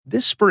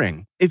This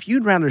spring, if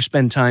you'd rather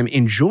spend time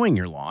enjoying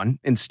your lawn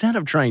instead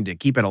of trying to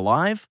keep it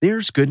alive,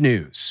 there's good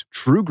news.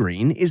 True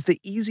Green is the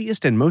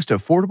easiest and most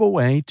affordable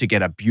way to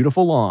get a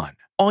beautiful lawn.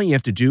 All you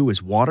have to do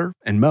is water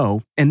and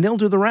mow, and they'll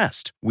do the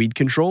rest. Weed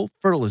control,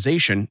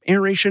 fertilization,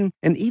 aeration,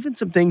 and even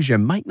some things you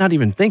might not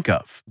even think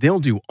of. They'll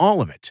do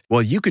all of it,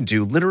 while you can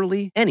do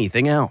literally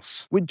anything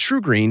else. With True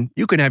Green,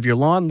 you can have your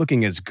lawn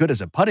looking as good as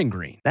a putting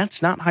green.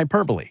 That's not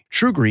hyperbole.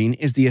 True Green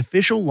is the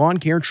official lawn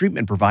care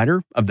treatment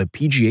provider of the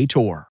PGA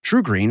Tour.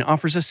 True Green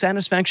offers a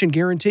satisfaction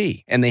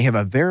guarantee, and they have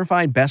a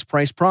verified best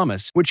price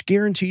promise, which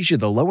guarantees you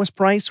the lowest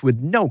price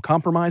with no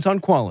compromise on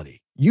quality.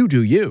 You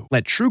do you.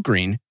 Let True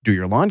Green do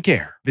your lawn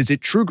care. Visit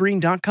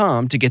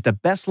truegreen.com to get the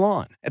best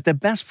lawn at the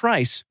best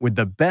price with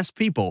the best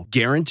people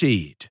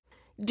guaranteed.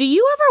 Do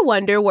you ever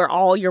wonder where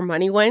all your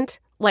money went?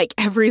 Like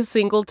every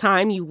single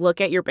time you look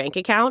at your bank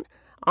account?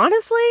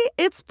 Honestly,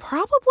 it's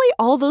probably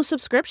all those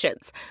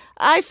subscriptions.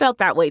 I felt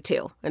that way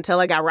too, until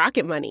I got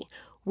Rocket Money.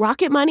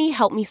 Rocket Money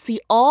helped me see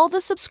all the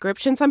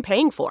subscriptions I'm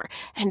paying for,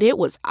 and it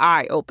was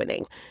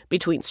eye-opening.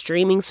 Between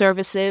streaming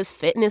services,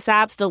 fitness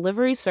apps,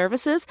 delivery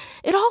services,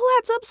 it all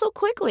adds up so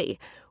quickly.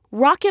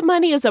 Rocket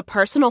Money is a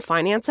personal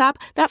finance app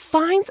that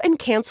finds and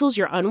cancels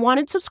your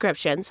unwanted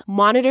subscriptions,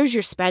 monitors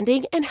your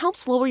spending, and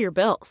helps lower your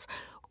bills.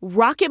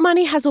 Rocket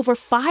Money has over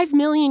 5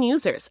 million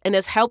users and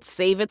has helped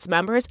save its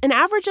members an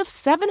average of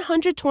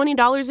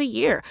 $720 a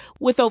year,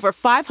 with over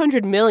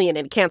 500 million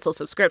in canceled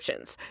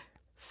subscriptions.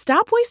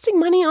 Stop wasting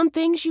money on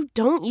things you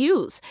don't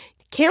use.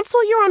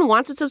 Cancel your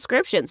unwanted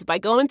subscriptions by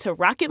going to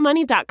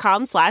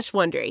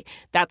rocketmoney.com/Wondery.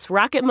 That's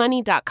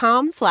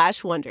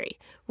rocketmoney.com/Wondery.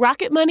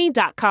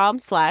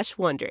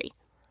 rocketmoney.com/Wondery.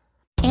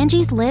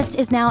 Angie's List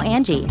is now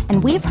Angie,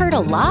 and we've heard a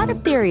lot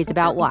of theories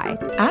about why.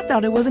 I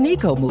thought it was an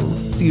eco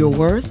move. Fewer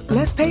words,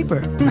 less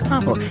paper.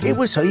 No, it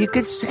was so you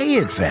could say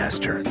it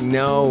faster.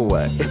 No,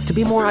 it's to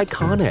be more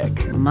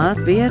iconic.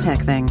 Must be a tech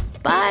thing.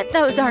 But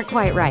those aren't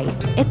quite right.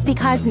 It's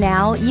because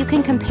now you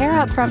can compare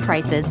upfront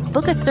prices,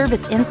 book a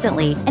service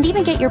instantly, and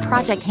even get your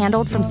project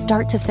handled from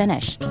start to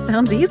finish.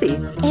 Sounds easy.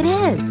 It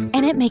is,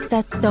 and it makes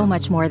us so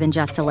much more than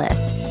just a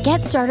list.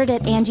 Get started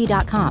at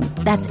Angie.com.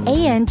 That's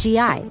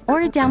ANGI,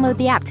 or download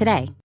the app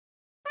today.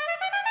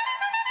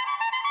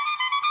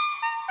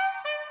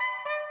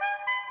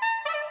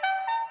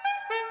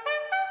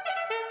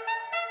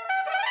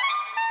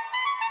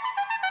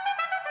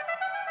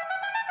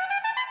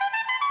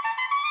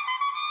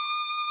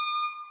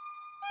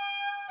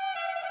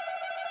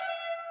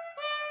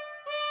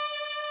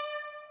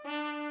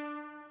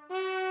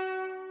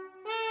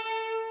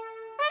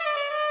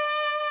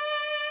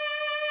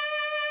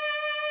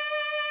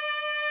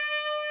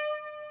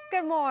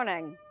 Good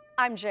morning.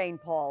 I'm Jane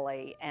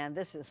Pauley, and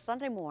this is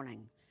Sunday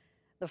Morning,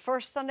 the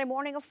first Sunday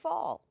morning of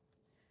fall.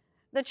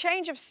 The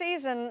change of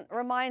season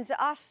reminds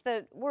us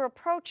that we're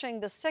approaching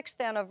the 6th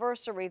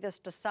anniversary this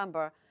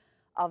December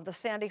of the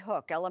Sandy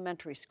Hook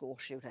Elementary School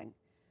shooting.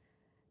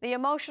 The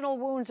emotional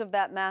wounds of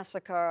that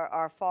massacre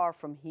are far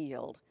from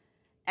healed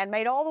and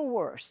made all the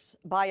worse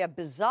by a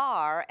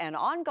bizarre and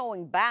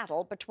ongoing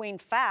battle between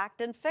fact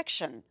and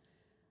fiction.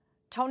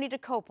 Tony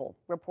DeCopel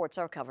reports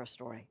our cover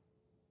story.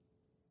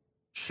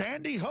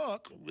 Sandy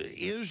Hook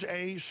is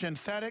a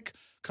synthetic,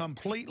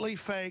 completely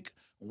fake,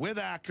 with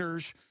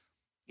actors,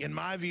 in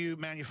my view,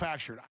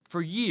 manufactured.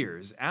 For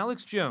years,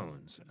 Alex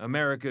Jones,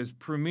 America's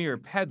premier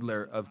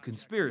peddler of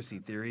conspiracy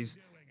theories,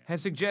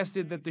 has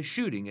suggested that the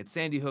shooting at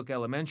Sandy Hook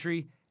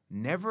Elementary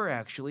never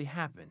actually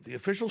happened. The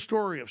official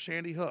story of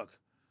Sandy Hook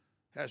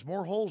has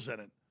more holes in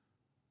it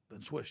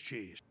than Swiss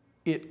cheese.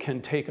 It can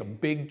take a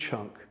big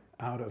chunk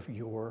out of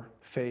your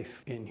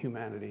faith in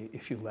humanity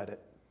if you let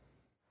it.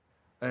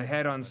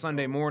 Ahead on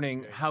Sunday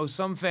Morning, how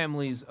some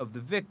families of the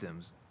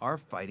victims are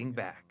fighting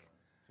back.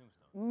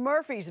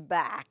 Murphy's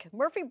back.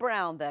 Murphy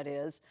Brown, that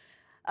is.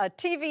 A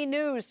TV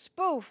news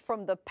spoof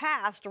from the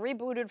past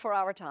rebooted for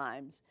our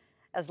times,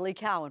 as Lee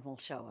Cowan will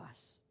show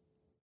us.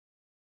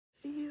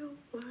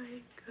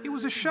 It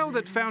was a show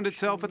that found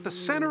itself at the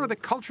center of the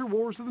culture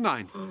wars of the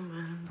 90s.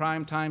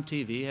 Primetime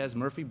TV has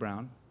Murphy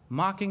Brown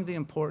mocking the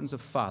importance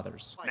of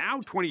fathers. Now,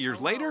 20 years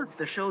later,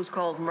 the show's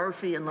called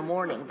Murphy in the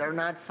Morning. They're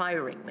not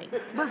firing me.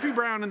 Murphy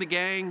Brown and the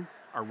gang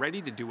are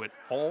ready to do it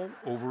all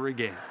over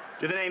again.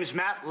 Do the names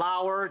Matt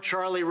Lauer,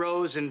 Charlie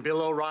Rose, and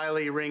Bill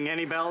O'Reilly ring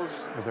any bells?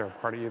 Was there a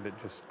part of you that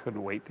just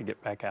couldn't wait to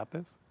get back at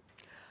this?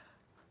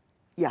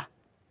 Yeah,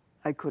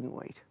 I couldn't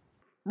wait.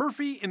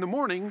 Murphy in the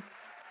Morning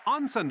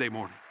on Sunday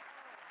morning,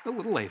 a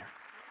little later.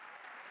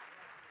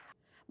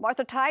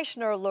 Martha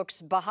Teichner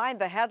looks behind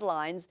the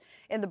headlines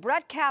in the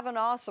Brett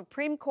Kavanaugh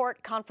Supreme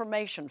Court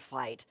confirmation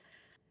fight.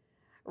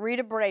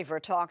 Rita Braver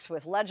talks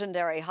with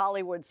legendary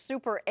Hollywood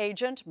super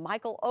agent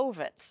Michael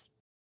Ovitz.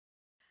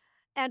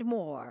 And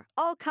more,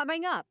 all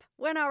coming up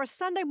when our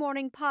Sunday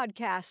morning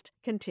podcast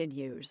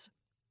continues.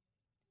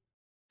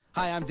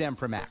 Hi, I'm Dan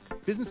Primack,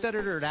 business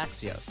editor at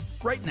Axios.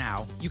 Right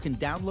now, you can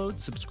download,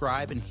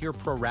 subscribe, and hear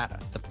Pro Rata,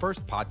 the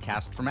first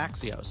podcast from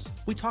Axios.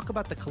 We talk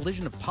about the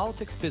collision of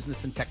politics,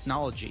 business, and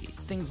technology,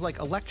 things like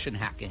election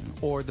hacking,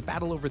 or the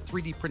battle over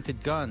 3D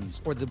printed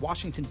guns, or the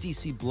Washington,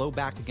 D.C.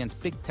 blowback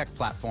against big tech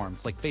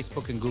platforms like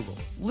Facebook and Google.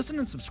 Listen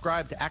and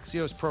subscribe to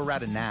Axios Pro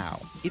Rata now.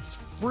 It's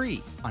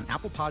free on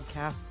Apple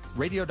Podcasts,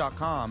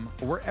 radio.com,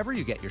 or wherever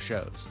you get your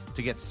shows.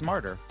 To get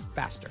smarter,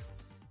 faster.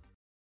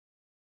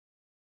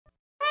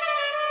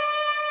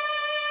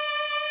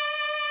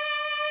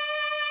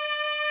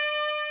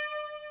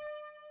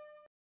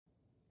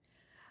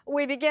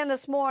 We begin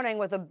this morning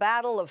with a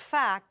battle of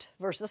fact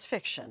versus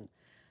fiction.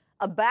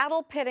 A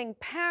battle pitting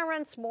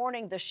parents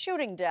mourning the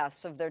shooting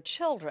deaths of their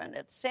children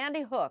at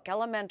Sandy Hook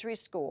Elementary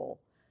School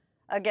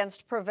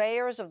against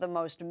purveyors of the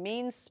most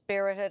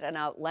mean-spirited and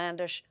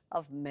outlandish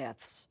of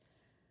myths.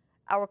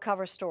 Our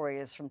cover story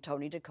is from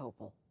Tony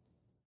DeCopel.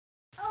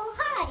 Oh,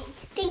 hi.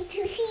 Great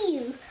to see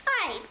you.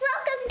 Hi,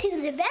 welcome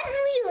to the Ben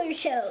Wheeler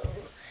Show.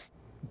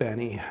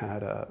 Benny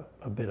had a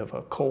bit of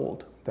a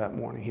cold that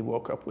morning. He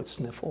woke up with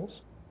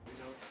sniffles.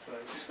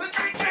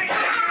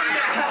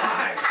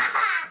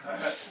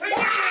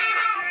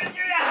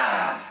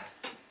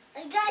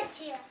 I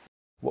got you.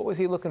 What was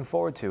he looking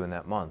forward to in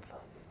that month?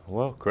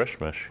 Well,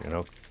 Christmas, you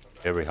know.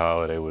 Every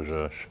holiday was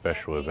a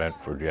special event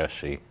for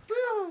Jesse.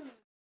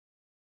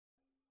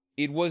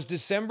 It was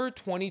December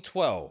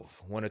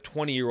 2012 when a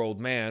 20-year-old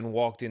man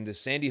walked into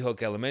Sandy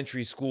Hook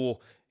Elementary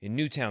School in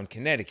Newtown,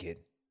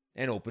 Connecticut,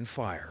 and opened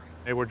fire.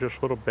 They were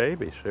just little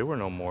babies. They were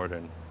no more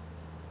than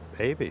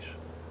babies.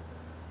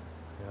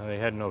 You know, they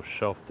had no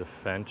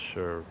self-defense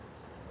or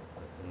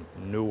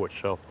knew what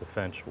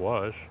self-defense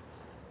was.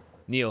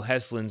 Neil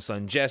Heslin's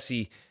son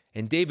Jesse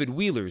and David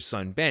Wheeler's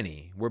son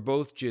Benny were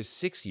both just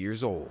 6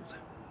 years old.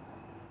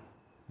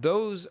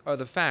 Those are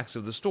the facts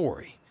of the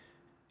story.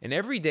 In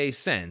every day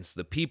since,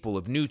 the people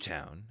of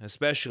Newtown,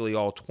 especially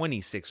all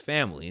 26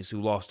 families who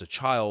lost a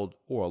child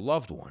or a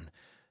loved one,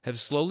 have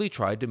slowly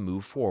tried to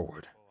move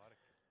forward.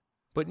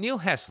 But Neil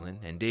Heslin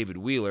and David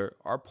Wheeler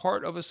are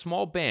part of a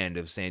small band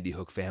of Sandy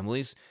Hook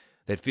families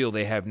that feel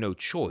they have no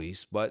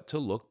choice but to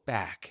look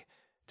back,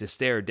 to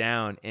stare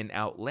down an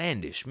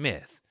outlandish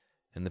myth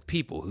and the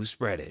people who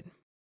spread it.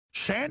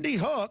 Sandy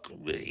Hook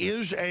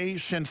is a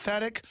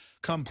synthetic,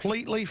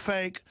 completely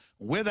fake,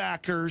 with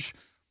actors,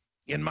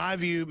 in my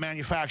view,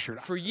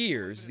 manufactured. For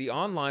years, the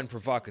online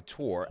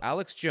provocateur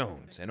Alex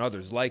Jones and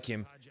others like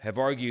him have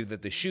argued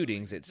that the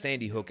shootings at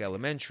Sandy Hook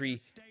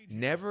Elementary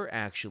never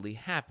actually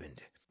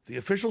happened. The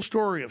official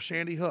story of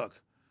Sandy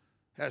Hook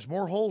has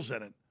more holes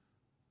in it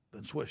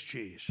than Swiss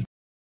cheese.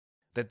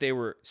 That they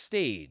were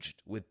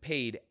staged with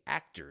paid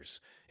actors,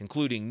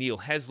 including Neil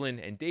Heslin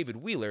and David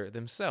Wheeler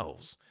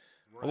themselves,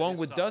 along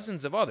with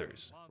dozens of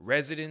others,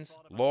 residents,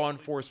 law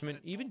enforcement,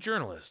 even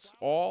journalists,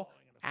 all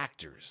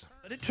actors.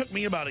 It took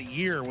me about a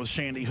year with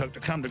Sandy Hook to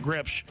come to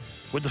grips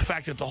with the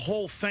fact that the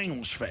whole thing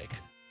was fake.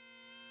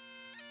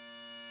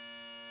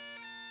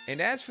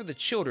 And as for the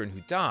children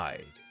who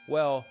died,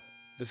 well,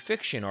 the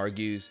fiction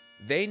argues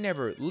they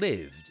never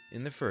lived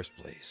in the first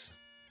place.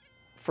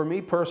 For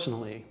me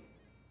personally,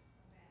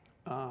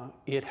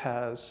 it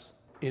has,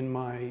 in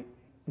my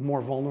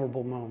more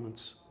vulnerable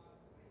moments,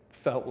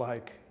 felt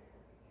like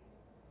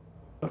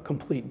a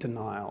complete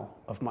denial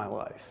of my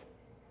life.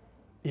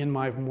 In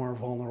my more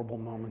vulnerable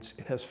moments,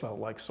 it has felt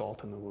like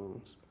salt in the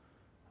wounds.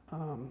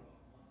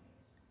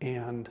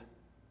 And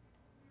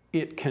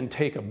it can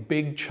take a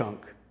big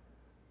chunk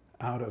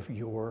out of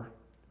your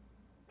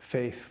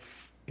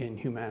faith in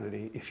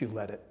humanity if you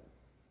let it.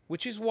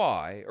 Which is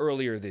why,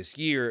 earlier this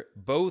year,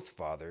 both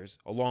fathers,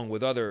 along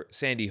with other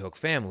Sandy Hook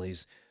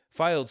families,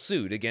 filed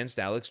suit against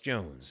Alex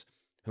Jones,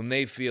 whom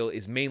they feel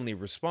is mainly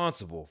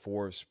responsible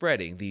for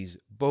spreading these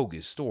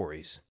bogus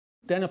stories.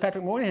 Daniel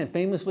Patrick Moynihan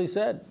famously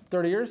said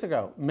 30 years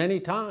ago, many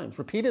times,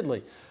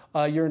 repeatedly,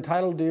 you're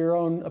entitled to your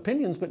own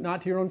opinions, but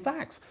not to your own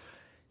facts.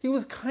 He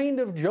was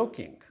kind of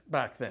joking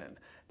back then.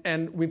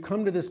 And we've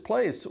come to this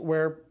place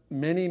where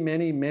many,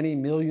 many, many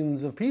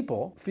millions of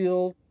people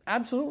feel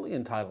absolutely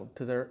entitled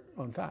to their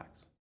own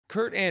facts.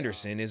 Kurt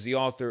Anderson is the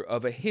author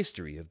of A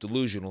History of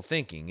Delusional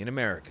Thinking in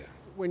America.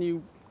 When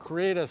you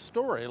create a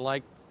story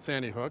like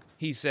Sandy Hook,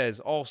 he says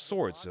all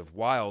sorts of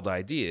wild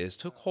ideas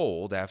took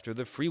hold after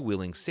the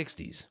freewheeling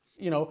 60s.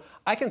 You know,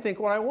 I can think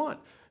what I want.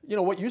 You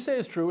know, what you say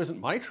is true isn't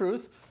my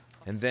truth.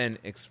 And then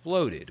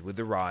exploded with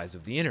the rise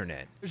of the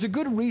internet. There's a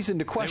good reason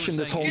to question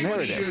this whole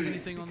narrative.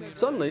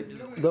 Suddenly,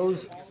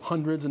 those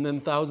hundreds and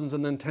then thousands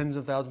and then tens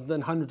of thousands,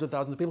 then hundreds of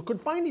thousands of people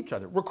could find each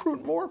other,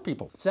 recruit more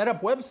people, set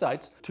up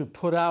websites to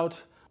put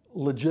out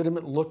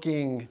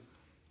legitimate-looking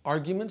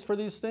arguments for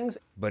these things.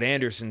 But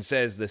Anderson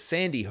says the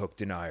Sandy Hook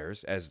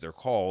deniers, as they're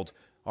called,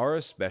 are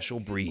a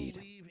special breed.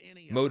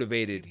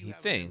 Motivated, he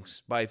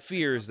thinks, by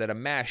fears that a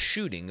mass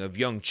shooting of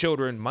young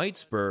children might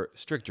spur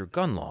stricter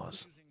gun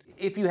laws.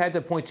 If you had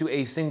to point to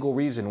a single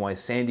reason why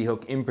Sandy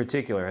Hook in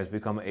particular has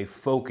become a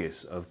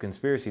focus of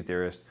conspiracy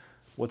theorists,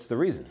 what's the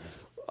reason?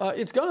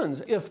 It's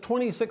guns. If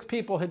 26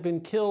 people had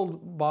been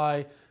killed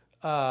by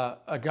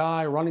a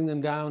guy running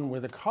them down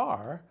with a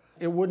car,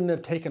 it wouldn't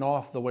have taken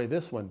off the way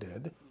this one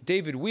did.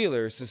 David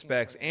Wheeler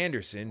suspects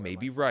Anderson may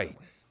be right.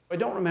 I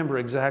don't remember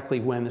exactly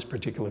when this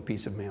particular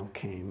piece of mail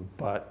came,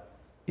 but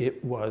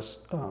it was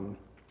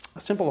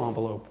a simple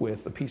envelope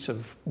with a piece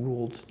of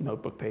ruled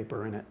notebook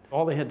paper in it.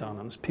 All they had done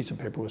on this piece of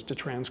paper was to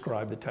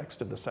transcribe the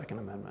text of the Second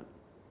Amendment.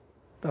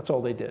 That's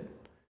all they did.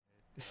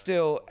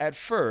 Still, at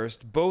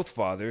first, both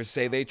fathers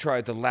say they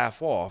tried to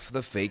laugh off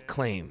the fake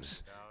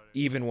claims.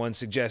 Even one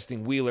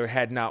suggesting Wheeler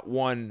had not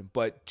one,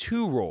 but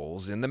two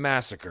roles in the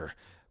massacre,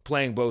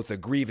 playing both a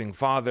grieving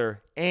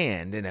father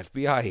and an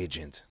FBI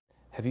agent.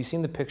 Have you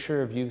seen the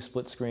picture of you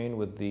split screen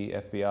with the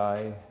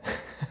FBI?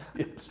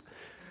 Yes.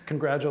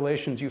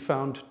 Congratulations, you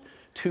found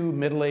two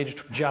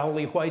middle-aged,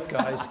 jowly white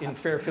guys in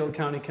Fairfield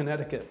County,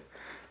 Connecticut.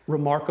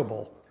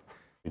 Remarkable.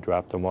 You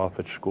dropped them off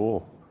at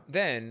school.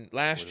 Then,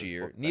 last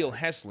year, Neil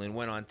Heslin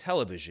went on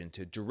television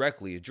to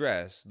directly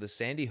address the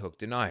Sandy Hook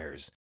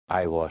deniers.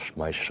 I lost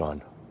my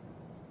son.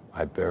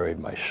 I buried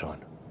my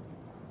son.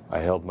 I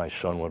held my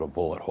son with a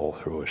bullet hole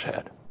through his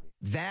head.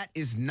 That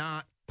is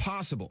not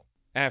possible.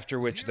 After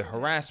which the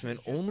harassment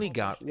only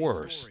got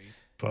worse.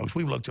 Folks,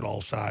 we've looked at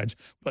all sides,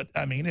 but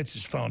I mean, it's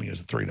as phony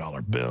as a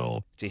 $3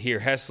 bill. To hear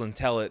Heslin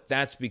tell it,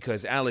 that's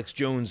because Alex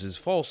Jones's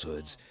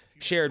falsehoods,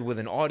 shared with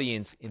an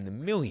audience in the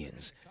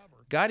millions,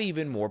 got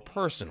even more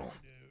personal.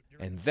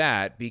 And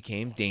that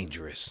became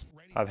dangerous.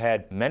 I've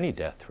had many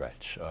death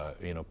threats.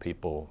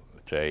 People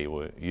say,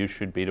 well, you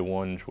should be the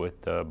ones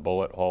with the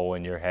bullet hole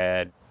in your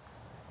head.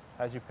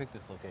 How'd you pick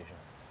this location?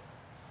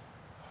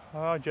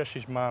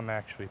 Jesse's mom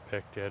actually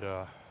picked it.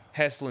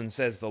 Heslin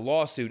says the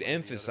lawsuit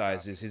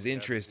emphasizes his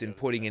interest in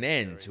putting an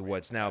end to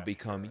what's now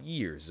become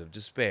years of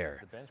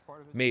despair,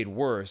 made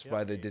worse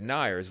by the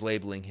deniers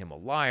labeling him a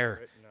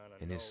liar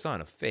and his son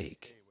a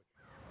fake.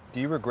 Do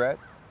you regret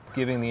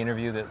giving the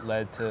interview that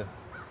led to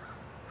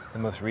the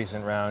most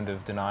recent round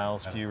of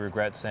denials? Do you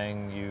regret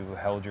saying you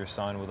held your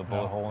son with a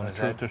bullet hole in his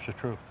head? This is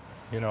true.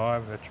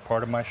 It's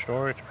part of my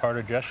story. It's part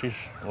of Jesse's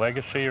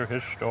legacy or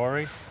his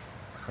story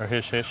or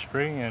his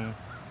history, and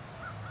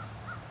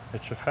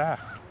it's a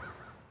fact.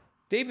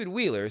 David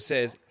Wheeler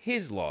says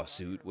his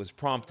lawsuit was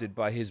prompted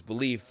by his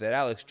belief that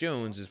Alex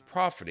Jones is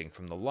profiting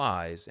from the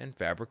lies and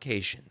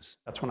fabrications.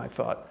 That's when I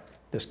thought,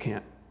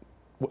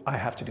 we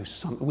have to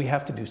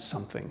do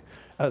something.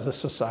 As a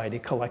society,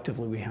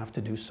 collectively, we have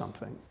to do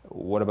something.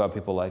 What about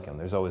people like him?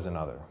 There's always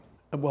another.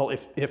 Well,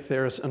 if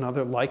there's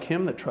another like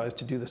him that tries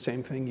to do the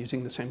same thing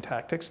using the same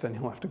tactics, then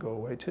he'll have to go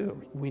away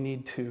too. We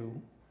need to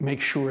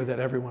make sure that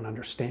everyone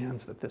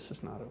understands that this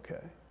is not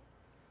okay.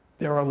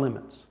 There are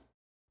limits.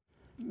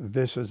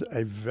 This is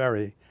a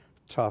very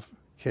tough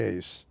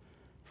case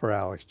for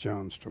Alex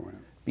Jones to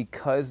win.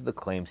 Because the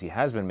claims he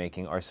has been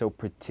making are so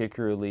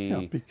particularly...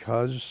 Yeah,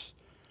 because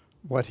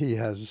what he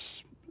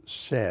has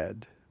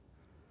said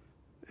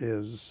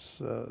is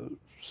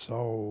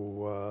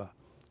so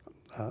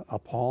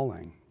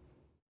appalling.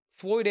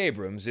 Floyd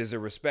Abrams is a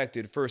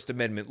respected First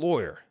Amendment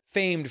lawyer,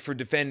 famed for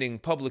defending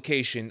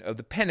publication of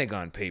the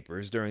Pentagon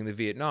Papers during the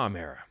Vietnam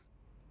era.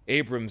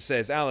 Abrams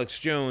says Alex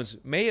Jones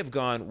may have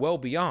gone well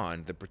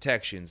beyond the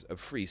protections of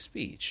free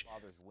speech,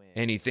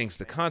 and he thinks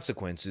the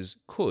consequences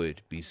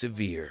could be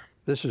severe.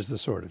 This is the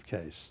sort of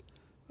case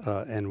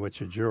in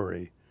which a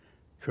jury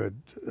could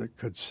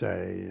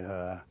say,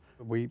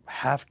 we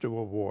have to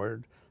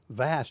award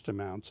vast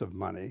amounts of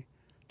money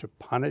to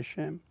punish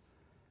him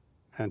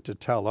and to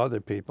tell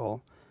other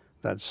people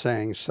that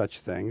saying such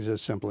things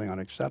is simply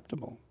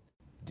unacceptable.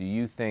 Do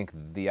you think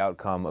the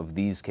outcome of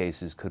these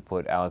cases could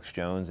put Alex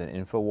Jones and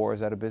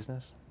InfoWars out of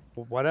business?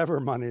 Whatever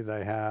money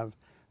they have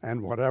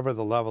and whatever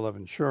the level of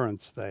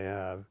insurance they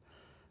have,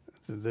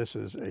 this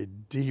is a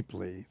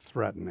deeply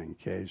threatening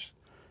case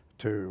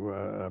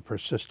to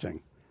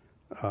persisting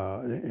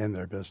in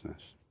their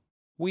business.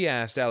 We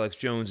asked Alex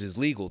Jones's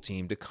legal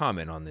team to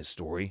comment on this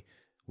story.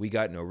 We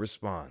got no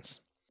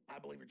response. I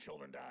believe your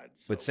children died.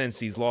 But since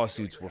these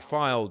lawsuits were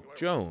filed,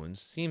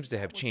 Jones seems to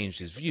have changed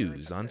his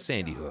views on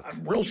Sandy Hook.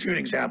 Real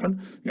shootings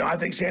happen. I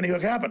think Sandy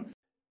Hook happened.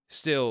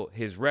 Still,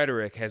 his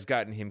rhetoric has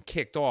gotten him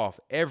kicked off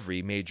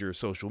every major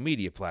social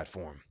media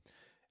platform.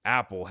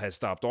 Apple has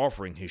stopped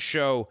offering his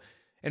show,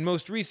 and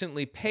most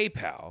recently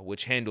PayPal,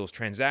 which handles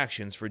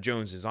transactions for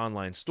Jones's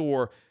online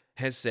store,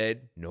 has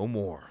said no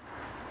more.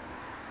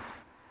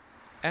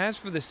 As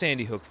for the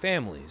Sandy Hook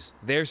families,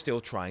 they're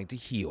still trying to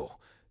heal,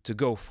 to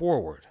go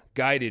forward,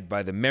 guided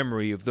by the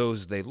memory of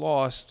those they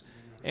lost,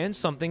 and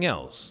something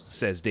else,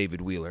 says David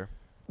Wheeler.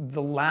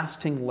 The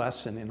lasting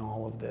lesson in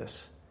all of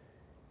this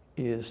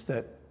is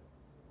that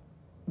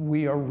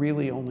we are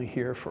really only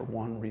here for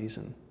one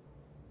reason.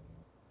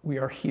 We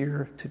are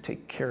here to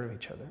take care of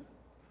each other.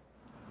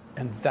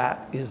 And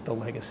that is the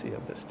legacy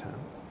of this town.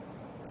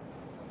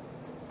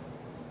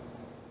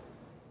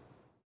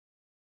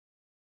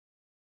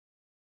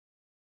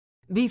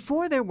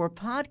 Before there were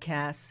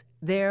podcasts,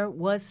 there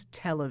was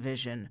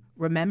television.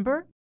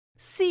 Remember?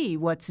 See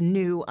what's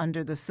new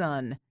under the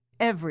sun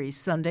every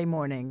Sunday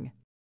morning.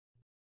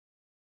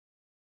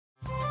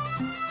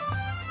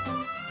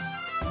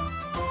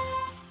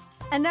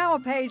 And now a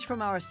page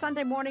from our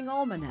Sunday Morning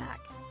Almanac.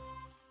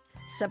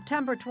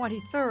 September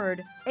 23rd,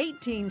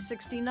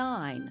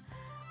 1869,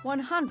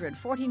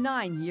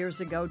 149 years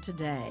ago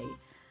today.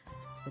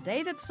 The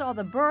day that saw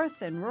the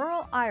birth in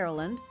rural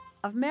Ireland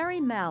of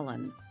Mary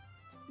Mallon,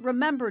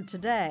 remembered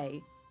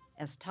today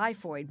as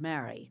Typhoid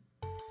Mary.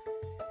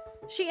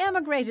 She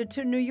emigrated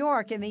to New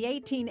York in the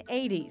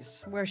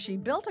 1880s, where she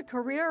built a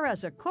career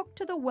as a cook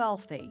to the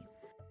wealthy.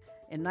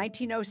 In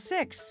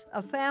 1906,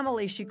 a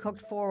family she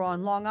cooked for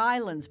on Long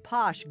Island's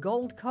posh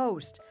Gold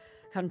Coast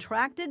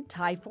contracted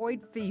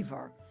typhoid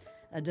fever,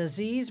 a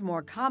disease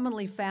more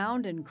commonly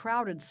found in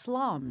crowded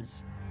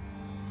slums.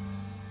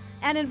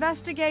 An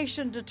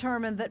investigation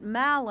determined that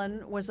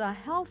Mallon was a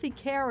healthy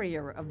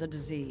carrier of the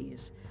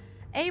disease,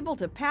 able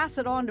to pass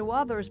it on to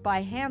others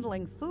by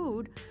handling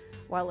food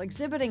while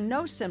exhibiting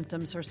no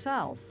symptoms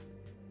herself.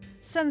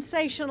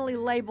 Sensationally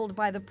labeled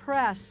by the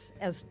press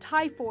as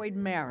Typhoid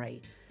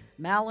Mary,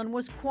 Mallon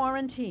was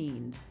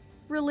quarantined,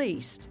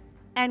 released,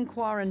 and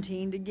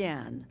quarantined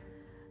again,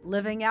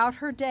 living out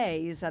her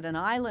days at an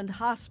island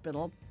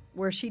hospital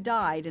where she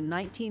died in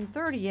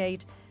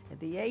 1938 at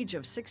the age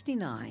of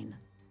 69.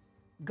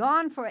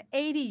 Gone for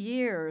 80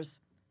 years,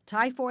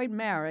 Typhoid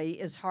Mary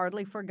is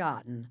hardly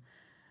forgotten.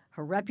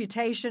 Her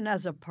reputation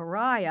as a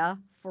pariah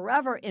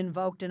forever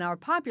invoked in our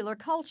popular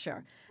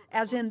culture,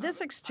 as in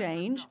this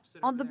exchange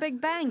on The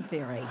Big Bang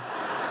Theory.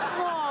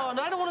 Come on,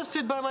 I don't want to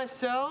sit by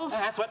myself.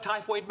 That's what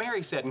Typhoid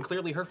Mary said, and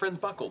clearly her friends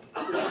buckled.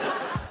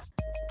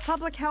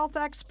 Public health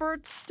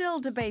experts still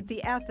debate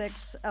the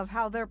ethics of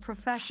how their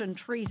profession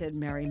treated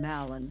Mary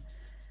Mallon,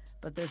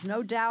 but there's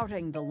no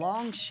doubting the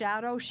long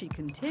shadow she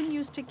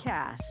continues to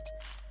cast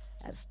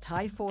as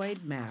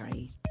Typhoid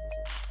Mary.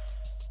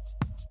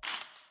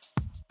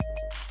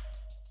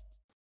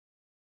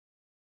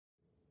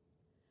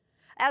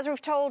 As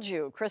we've told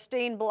you,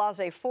 Christine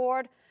Blasey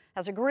Ford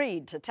has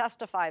agreed to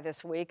testify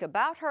this week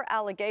about her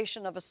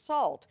allegation of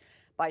assault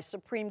by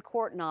Supreme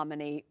Court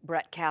nominee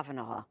Brett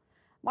Kavanaugh.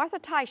 Martha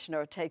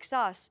Teichner takes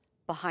us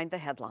behind the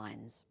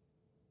headlines.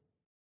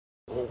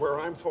 Well, where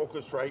I'm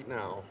focused right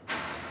now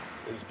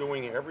is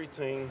doing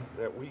everything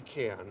that we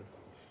can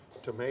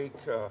to make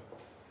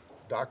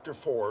Dr.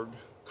 Ford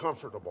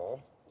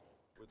comfortable.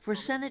 For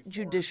Senate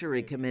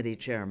Judiciary Committee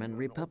Chairman,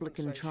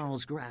 Republican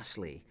Charles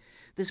Grassley,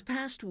 this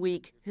past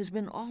week has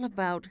been all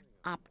about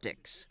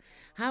optics,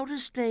 how to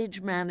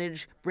stage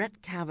manage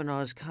Brett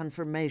Kavanaugh's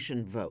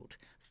confirmation vote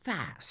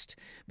fast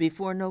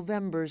before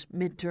November's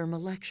midterm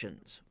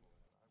elections.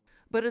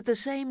 But at the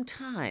same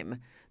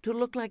time, to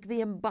look like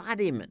the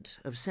embodiment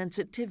of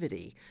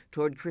sensitivity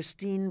toward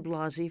Christine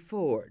Blasey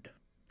Ford.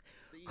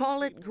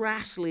 Call it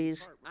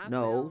Grassley's,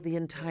 no, the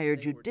entire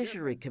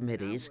Judiciary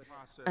Committee's,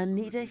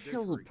 Anita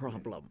Hill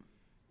problem.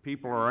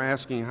 People are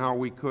asking how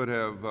we could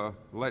have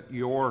let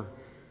your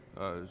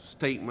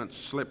statements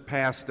slip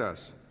past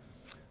us.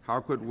 How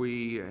could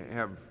we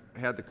have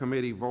had the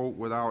committee vote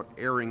without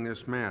airing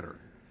this matter?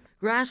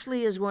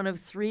 Grassley is one of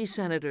 3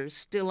 senators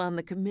still on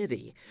the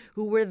committee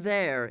who were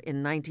there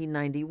in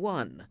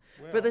 1991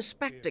 for the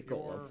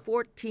spectacle of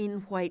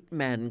 14 white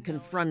men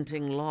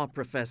confronting law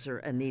professor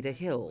Anita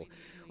Hill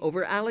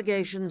over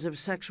allegations of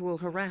sexual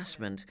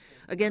harassment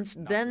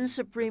against then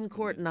Supreme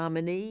Court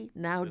nominee,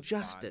 now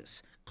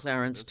Justice,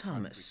 Clarence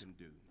Thomas.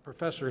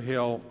 Professor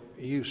Hill,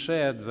 you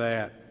said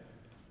that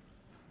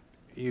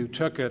you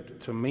took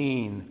it to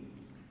mean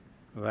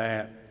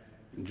that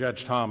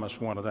Judge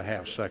Thomas wanted to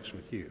have sex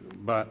with you,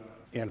 but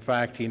in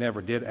fact, he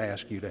never did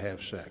ask you to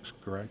have sex,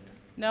 correct?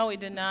 No, he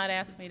did not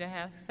ask me to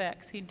have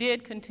sex. He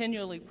did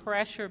continually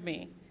pressure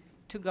me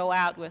to go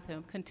out with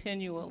him,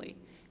 continually.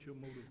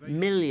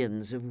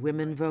 Millions of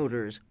women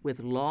voters with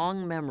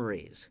long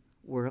memories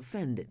were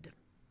offended.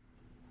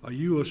 Are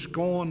you a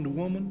scorned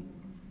woman?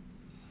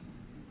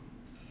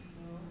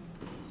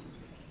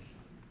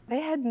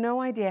 They had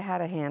no idea how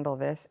to handle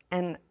this,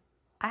 and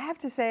I have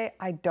to say,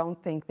 I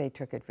don't think they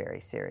took it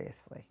very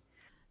seriously.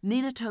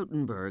 Nina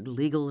Totenberg,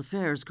 legal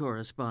affairs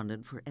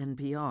correspondent for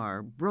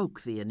NPR,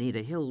 broke the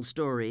Anita Hill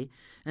story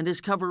and is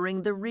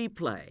covering the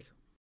replay.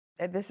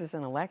 This is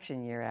an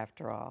election year,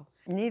 after all.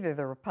 Neither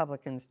the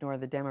Republicans nor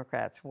the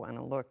Democrats want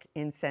to look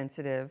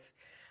insensitive,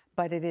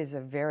 but it is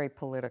a very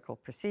political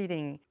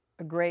proceeding.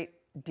 A great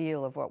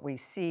deal of what we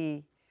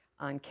see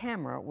on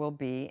camera will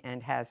be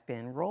and has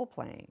been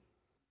role-playing.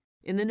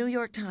 In the New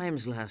York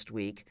Times last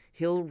week,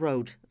 Hill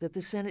wrote that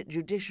the Senate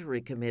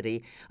Judiciary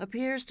Committee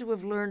appears to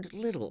have learned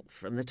little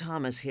from the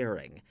Thomas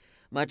hearing,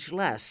 much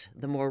less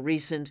the more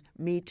recent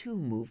Me Too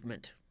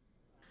movement.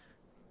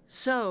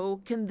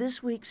 So, can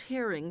this week's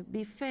hearing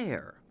be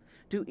fair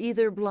to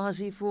either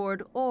Blasey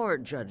Ford or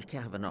Judge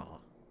Kavanaugh?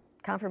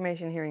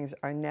 Confirmation hearings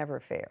are never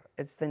fair.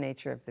 It's the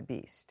nature of the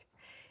beast.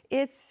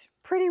 It's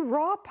pretty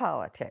raw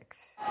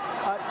politics.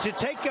 To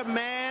take a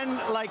man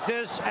like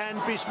this and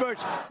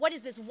besmirch. What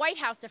is this White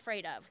House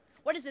afraid of?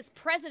 What is this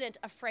president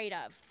afraid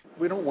of?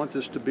 We don't want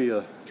this to be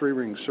a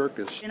 3-ring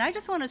circus. And I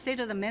just want to say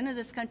to the men of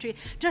this country,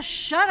 just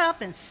shut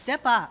up and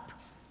step up.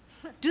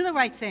 Do the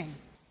right thing.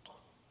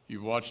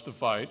 You've watched the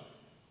fight.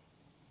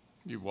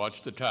 You've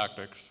watched the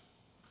tactics.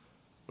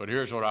 But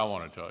here's what I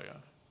want to tell you.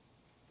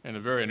 In the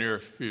very near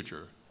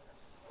future,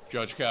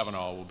 Judge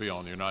Kavanaugh will be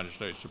on the United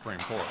States Supreme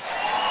Court.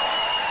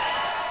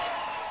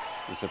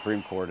 The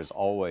Supreme Court has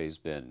always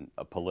been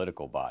a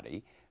political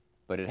body,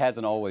 but it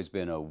hasn't always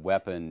been a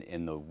weapon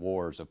in the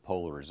wars of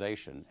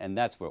polarization, and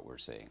that's what we're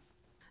seeing.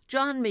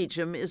 John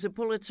Meacham is a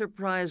Pulitzer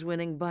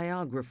Prize-winning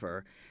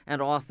biographer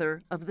and author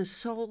of The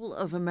Soul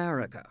of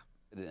America.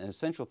 An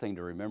essential thing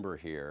to remember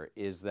here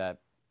is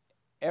that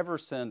ever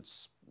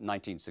since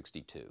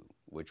 1962,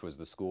 which was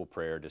the school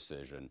prayer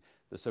decision,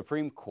 the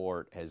Supreme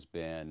Court has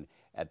been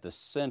at the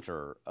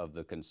center of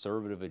the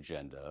conservative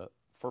agenda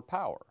for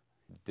power.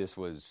 This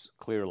was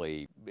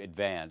clearly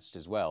advanced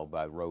as well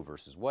by Roe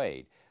versus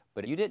Wade,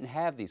 but you didn't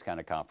have these kind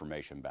of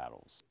confirmation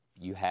battles.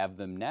 You have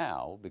them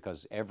now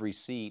because every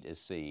seat is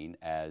seen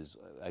as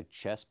a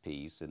chess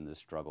piece in the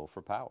struggle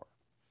for power.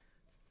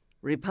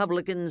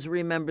 Republicans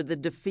remember the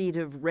defeat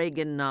of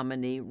Reagan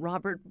nominee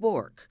Robert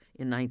Bork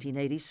in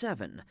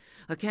 1987,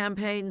 a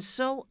campaign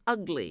so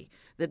ugly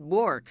that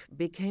Bork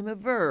became a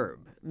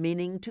verb,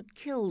 meaning to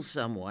kill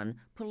someone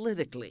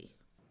politically.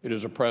 It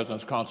is the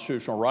president's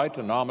constitutional right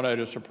to nominate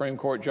a Supreme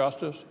Court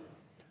justice,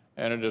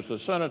 and it is the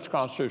Senate's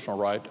constitutional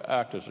right to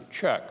act as a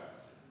check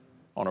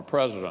on a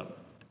president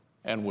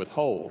and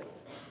withhold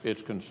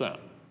its consent.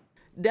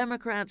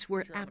 Democrats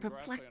were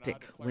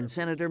apoplectic when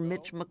Senator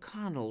Mitch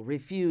McConnell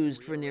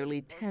refused for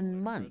nearly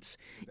 10 months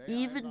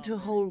even to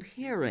hold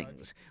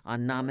hearings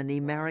on nominee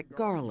Merrick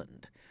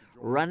Garland,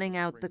 running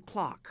out the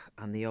clock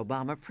on the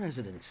Obama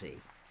presidency.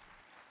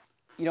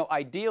 You know,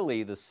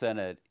 ideally, the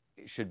Senate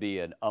should be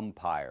an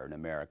umpire in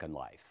American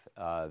life.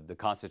 The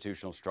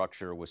constitutional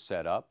structure was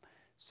set up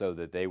so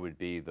that they would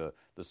be the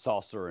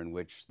saucer in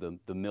which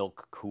the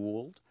milk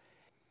cooled.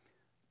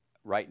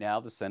 Right now,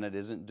 the Senate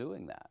isn't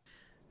doing that.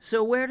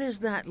 So where does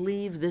that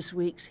leave this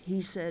week's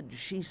He Said,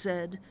 She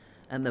Said,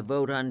 and the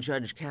vote on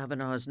Judge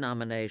Kavanaugh's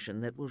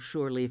nomination that will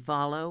surely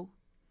follow?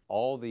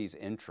 All these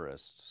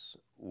interests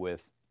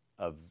with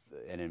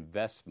an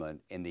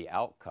investment in the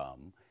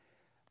outcome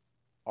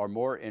are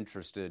more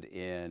interested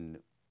in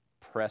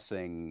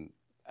pressing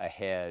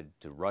ahead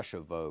to rush a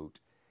vote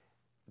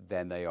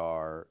than they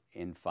are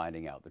in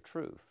finding out the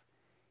truth.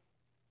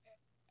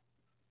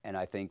 And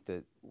I think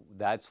that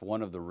that's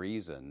one of the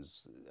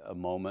reasons a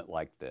moment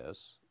like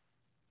this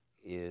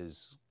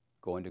is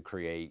going to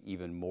create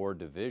even more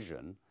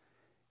division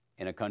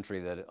in a country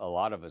that a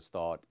lot of us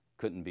thought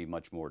couldn't be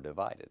much more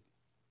divided.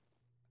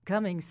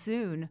 Coming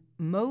soon,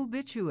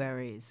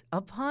 Mobituaries,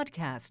 a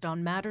podcast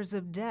on matters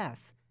of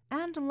death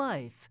and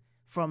life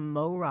from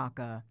Mo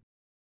Rocca.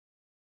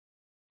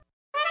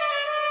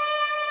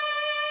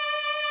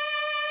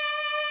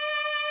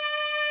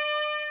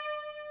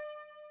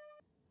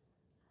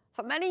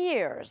 For many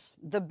years,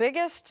 the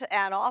biggest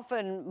and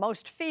often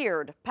most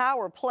feared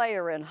power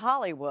player in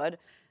Hollywood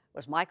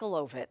was Michael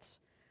Ovitz,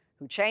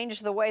 who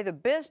changed the way the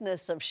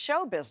business of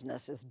show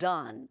business is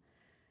done.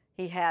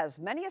 He has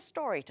many a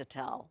story to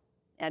tell,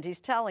 and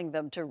he's telling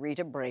them to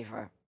Rita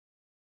Braver.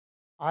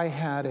 I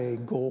had a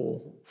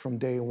goal from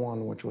day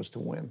one, which was to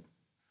win.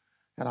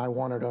 And I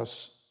wanted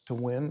us to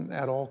win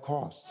at all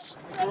costs.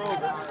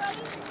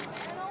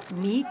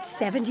 Meet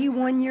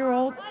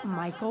 71-year-old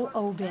Michael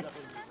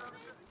Ovitz.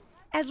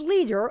 As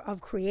leader of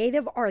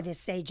Creative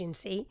Artists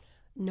Agency,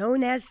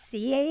 known as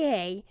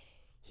CAA,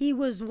 he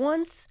was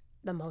once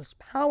the most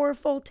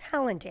powerful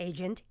talent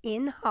agent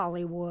in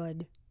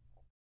Hollywood.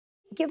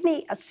 Give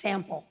me a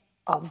sample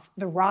of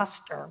the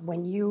roster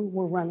when you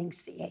were running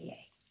CAA.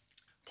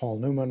 Paul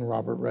Newman,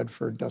 Robert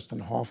Redford,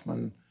 Dustin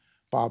Hoffman,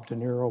 Bob De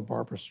Niro,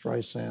 Barbara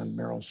Streisand,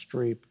 Meryl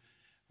Streep.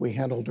 We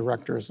handled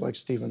directors like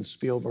Steven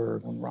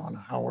Spielberg and Ron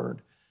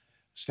Howard,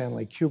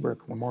 Stanley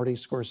Kubrick, Marty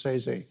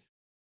Scorsese.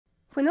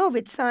 When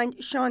Ovitz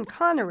signed Sean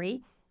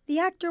Connery, the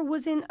actor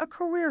was in a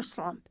career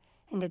slump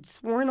and had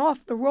sworn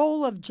off the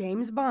role of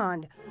James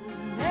Bond.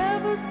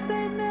 Never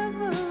say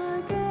never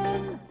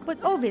again.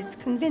 But Ovitz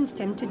convinced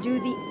him to do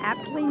the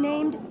aptly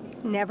named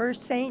Never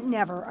Say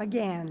Never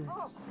Again.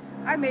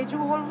 I made you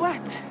all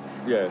wet.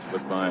 Yes,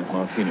 but my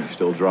martini's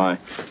still dry.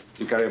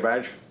 You carry a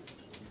badge?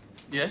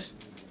 Yes.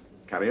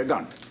 Carry a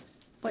gun.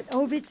 But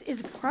Ovitz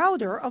is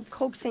prouder of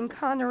coaxing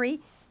Connery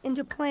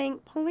into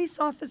playing police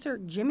officer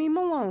Jimmy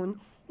Malone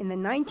in the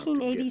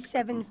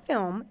 1987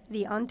 film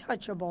The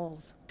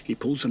Untouchables. He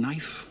pulls a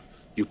knife,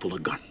 you pull a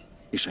gun.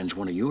 He sends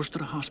one of yours to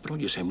the hospital,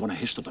 you send one of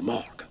his to the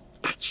morgue.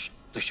 That's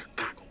the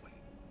Chicago way.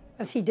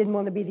 Because he didn't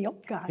want to be the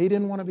old guy. He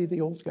didn't want to be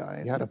the old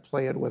guy. He had to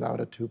play it without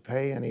a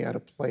toupee, and he had to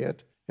play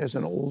it as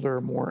an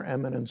older, more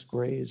eminence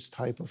grazed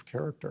type of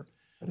character.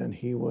 And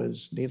he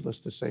was,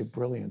 needless to say,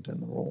 brilliant in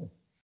the role.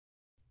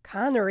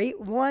 Connery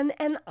won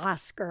an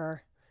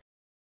Oscar.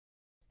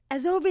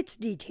 As Ovitz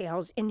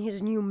details in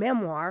his new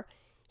memoir,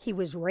 he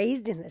was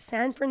raised in the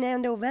San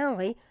Fernando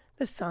Valley,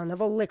 the son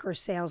of a liquor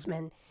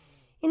salesman.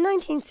 In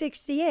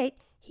 1968,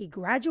 he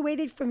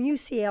graduated from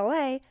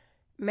UCLA,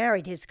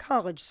 married his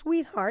college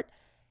sweetheart,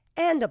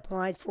 and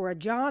applied for a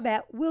job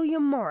at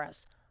William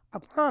Morris, a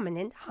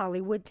prominent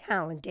Hollywood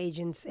talent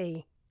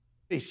agency.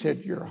 He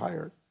said, "You're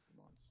hired."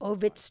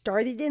 Ovitz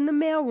started in the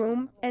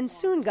mailroom and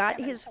soon got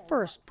his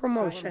first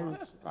promotion.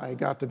 I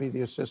got to be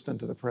the assistant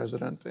to the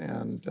president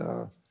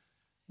and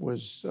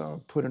was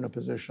put in a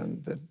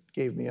position that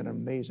gave me an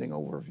amazing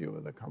overview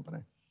of the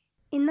company.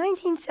 In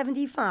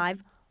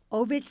 1975,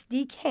 Ovitz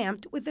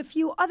decamped with a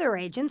few other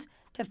agents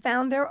to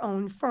found their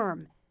own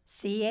firm,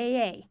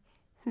 CAA.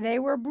 They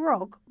were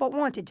broke but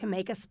wanted to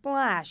make a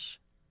splash.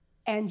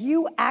 And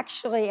you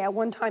actually at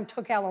one time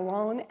took out a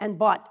loan and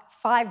bought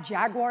 5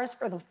 Jaguars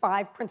for the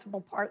 5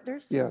 principal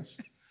partners? Yes.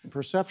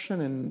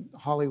 Perception in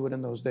Hollywood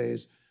in those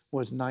days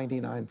was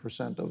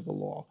 99% of the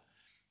law.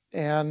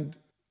 And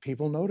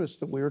people noticed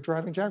that we were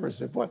driving Jaguars.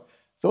 They said, boy,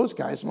 those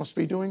guys must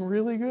be doing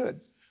really good.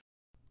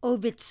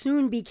 Ovitz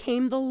soon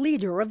became the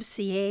leader of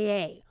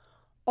CAA,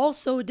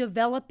 also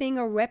developing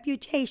a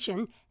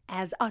reputation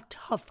as a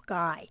tough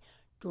guy,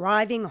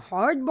 driving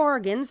hard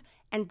bargains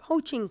and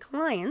poaching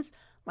clients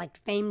like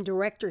famed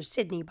director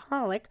Sidney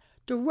Pollack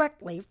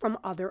directly from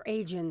other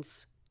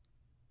agents.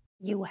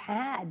 You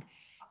had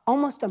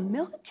almost a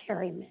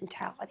military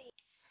mentality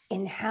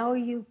in how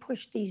you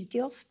pushed these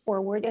deals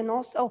forward and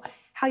also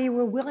how you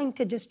were willing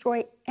to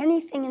destroy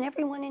anything and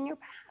everyone in your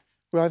path.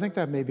 Well, I think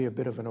that may be a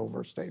bit of an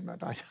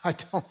overstatement. I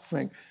don't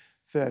think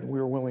that we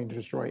were willing to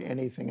destroy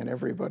anything and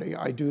everybody.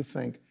 I do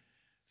think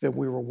that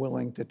we were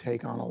willing to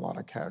take on a lot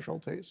of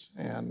casualties,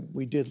 and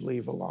we did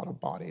leave a lot of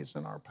bodies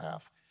in our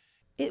path.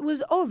 It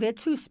was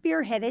Ovitz who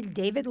spearheaded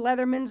David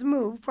Letterman's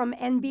move from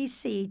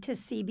NBC to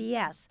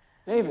CBS.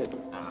 David,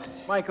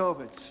 Mike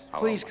Ovitz,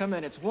 please come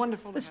in. It's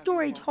wonderful. The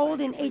story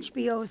told in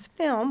HBO's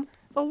film,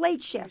 The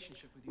Late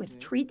Shift, with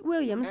Treat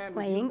Williams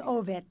playing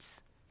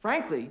Ovitz.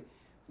 Frankly,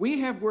 we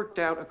have worked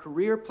out a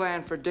career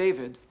plan for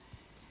David,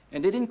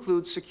 and it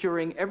includes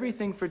securing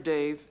everything for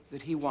Dave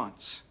that he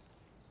wants.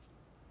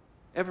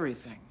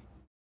 Everything.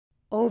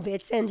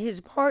 Ovitz and his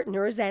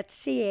partners at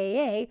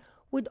CAA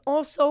would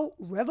also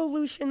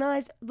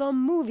revolutionize the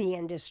movie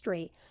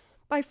industry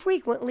by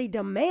frequently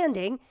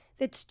demanding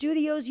that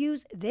studios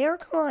use their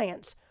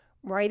clients,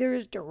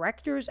 writers,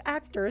 directors,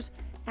 actors,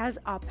 as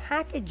a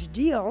package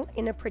deal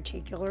in a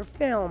particular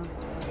film.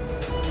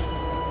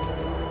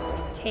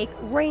 Take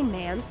Rain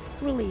Man,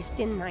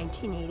 released in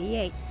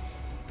 1988.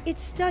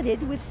 It's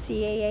studded with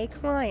CAA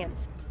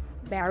clients.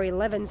 Barry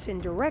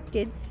Levinson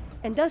directed,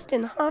 and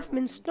Dustin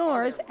Hoffman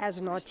stars as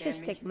an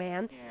autistic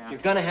man. You're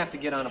gonna have to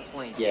get on a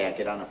plane. Yeah,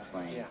 get on a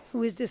plane. Yeah.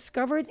 Who is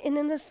discovered in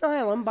an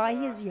asylum by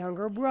his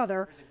younger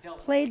brother,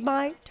 played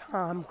by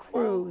Tom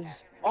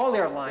Cruise. All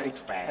airlines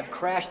have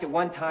crashed at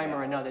one time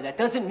or another. That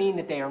doesn't mean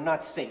that they are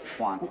not safe.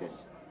 Qantas.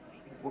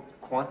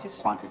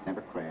 Qantas? Qantas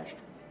never crashed.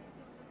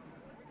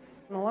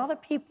 And a lot of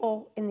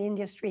people in the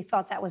industry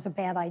thought that was a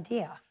bad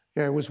idea.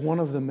 Yeah, it was one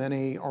of the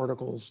many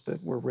articles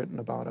that were written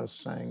about us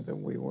saying that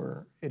we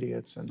were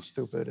idiots and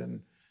stupid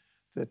and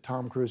that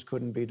Tom Cruise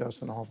couldn't be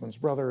Dustin Hoffman's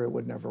brother, it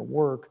would never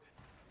work.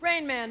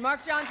 Rain Man,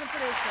 Mark Johnson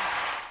producer.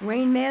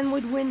 Rain Man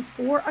would win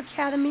 4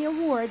 Academy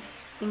Awards,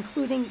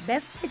 including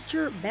Best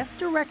Picture, Best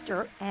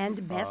Director,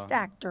 and Best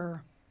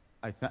Actor.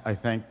 I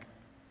thank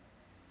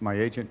my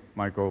agent,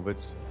 Mike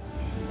Ovitz.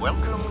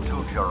 Welcome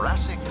to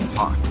Jurassic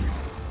Park.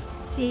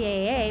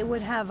 CAA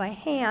would have a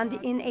hand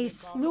in a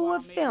slew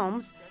of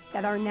films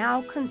that are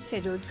now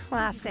considered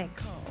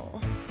classics.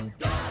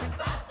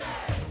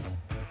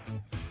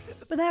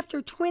 But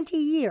after 20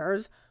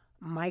 years,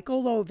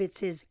 Michael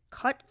Ovitz's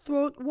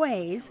cutthroat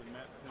ways,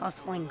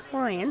 hustling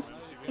clients,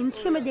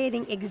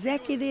 intimidating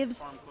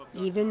executives,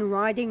 even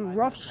riding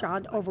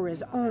roughshod over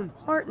his own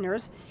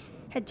partners,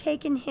 had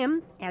taken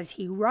him, as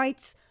he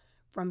writes,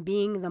 from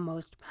being the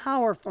most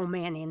powerful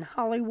man in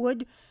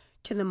Hollywood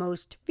to the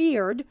most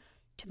feared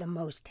to the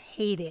most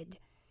hated.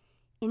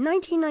 In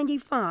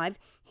 1995,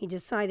 he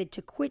decided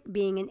to quit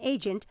being an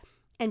agent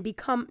and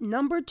become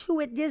number 2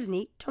 at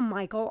Disney to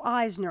Michael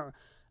Eisner,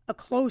 a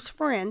close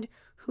friend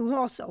who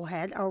also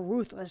had a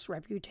ruthless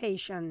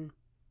reputation.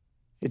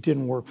 It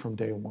didn't work from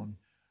day one.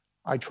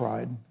 I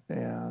tried,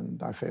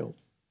 and I failed.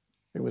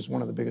 It was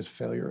one of the biggest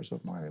failures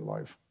of my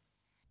life.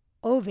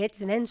 Ovitz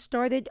then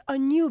started a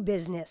new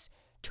business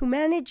to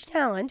manage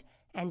talent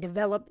and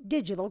develop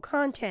digital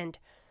content.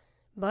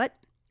 But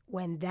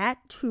when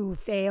that too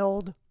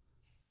failed...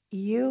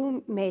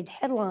 You made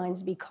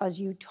headlines because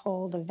you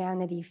told a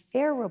Vanity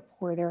Fair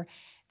reporter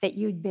that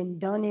you'd been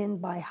done in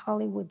by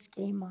Hollywood's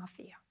gay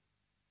mafia.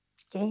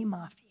 Gay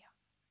mafia.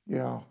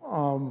 Yeah.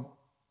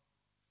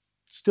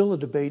 Still a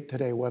debate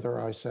today whether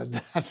I said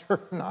that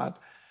or not,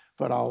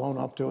 but I'll own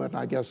up to it, and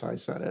I guess I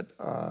said it.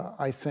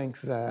 I think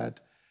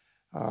that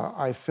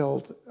I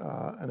felt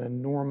an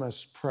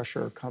enormous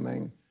pressure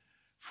coming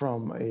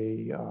from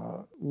a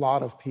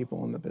lot of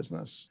people in the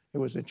business. It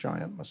was a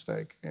giant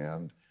mistake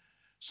and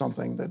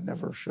something that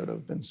never should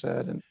have been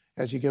said. And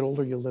as you get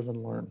older, you live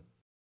and learn.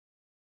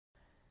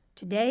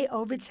 Today,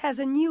 Ovitz has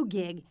a new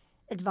gig,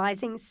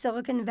 advising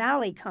Silicon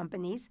Valley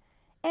companies,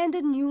 and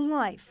a new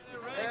life.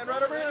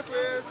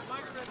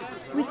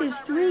 With his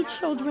 3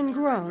 children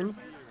grown,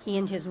 he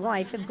and his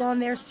wife have gone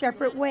their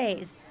separate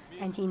ways,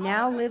 and he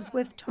now lives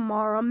with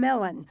Tamara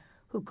Mellon,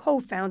 who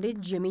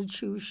co-founded Jimmy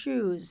Choo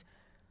Shoes.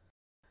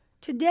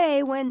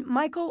 Today, when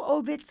Michael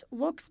Ovitz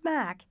looks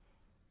back,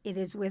 it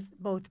is with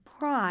both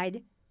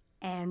pride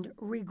and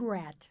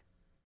regret.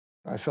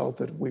 I felt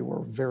that we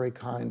were very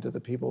kind to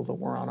the people that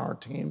were on our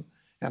team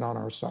and on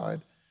our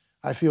side.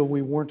 I feel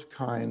we weren't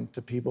kind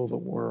to people that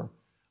were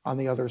on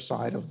the other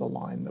side of the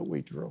line that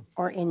we drew.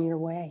 Or in your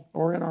way.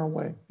 Or in our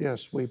way,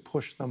 yes. We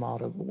pushed them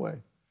out of the way.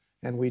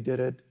 And we did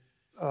it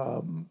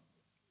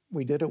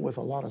with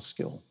a lot of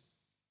skill.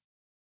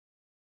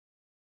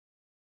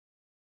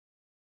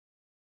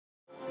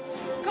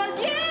 Cause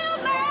you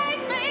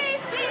make me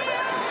feel,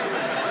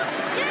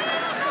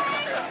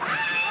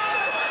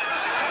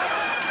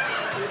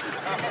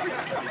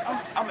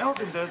 I'm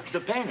Elton, the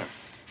painter.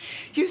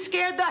 You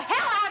scared the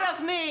hell out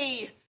of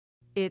me!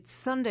 It's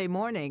Sunday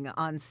morning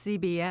on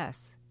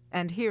CBS,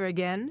 and here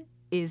again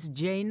is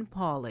Jane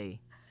Pauley.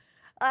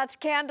 That's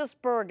Candace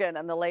Bergen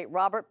and the late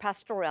Robert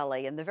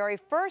Pastorelli in the very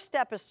first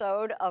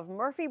episode of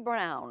Murphy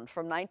Brown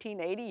from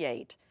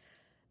 1988.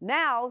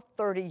 Now,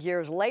 30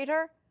 years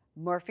later,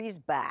 Murphy's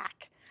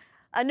back.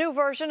 A new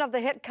version of the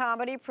hit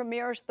comedy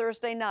premieres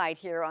Thursday night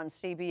here on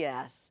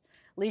CBS.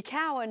 Lee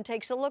Cowan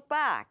takes a look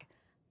back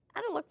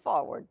and a look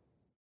forward.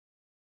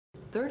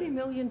 30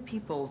 million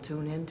people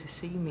tune in to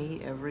see me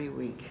every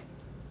week.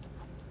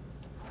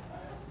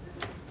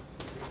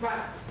 Right.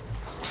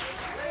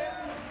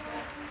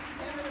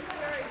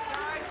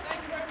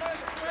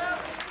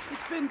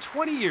 It's been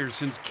 20 years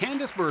since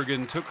Candace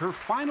Bergen took her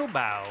final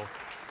bow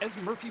as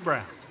Murphy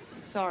Brown.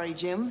 Sorry,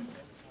 Jim.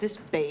 This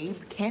babe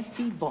can't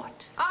be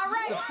bought. All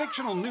right. The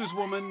fictional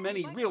newswoman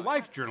many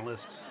real-life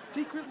journalists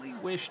secretly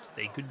wished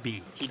they could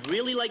be. He'd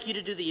really like you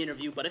to do the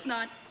interview, but if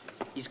not,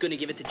 he's going to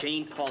give it to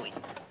Jane Pauley.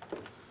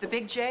 The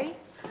Big J?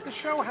 The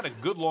show had a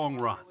good long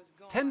run,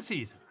 10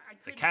 seasons.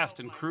 The cast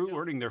and crew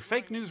earning their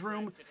fake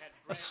newsroom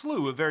a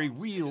slew of very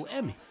real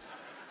Emmys.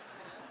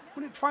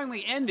 When it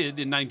finally ended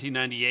in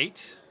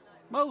 1998,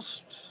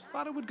 most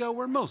thought it would go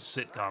where most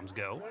sitcoms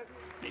go,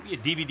 maybe a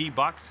DVD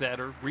box set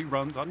or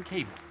reruns on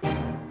cable.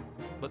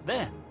 But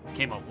then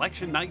came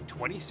election night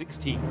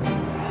 2016.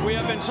 We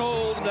have been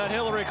told that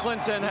Hillary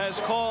Clinton has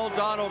called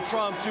Donald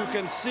Trump to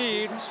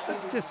concede.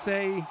 Let's just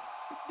say it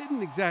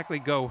didn't exactly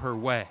go her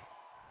way.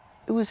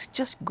 It was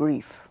just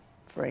grief,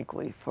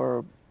 frankly,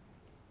 for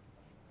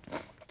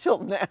till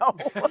now.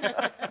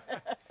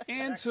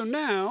 And so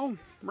now,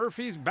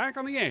 Murphy's back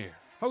on the air,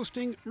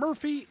 hosting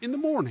Murphy in the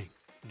Morning,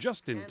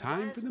 just in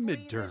time for the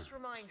midterm.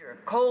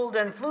 Cold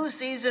and flu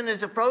season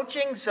is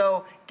approaching,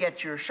 so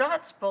get your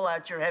shots, pull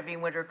out your heavy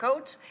winter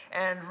coats,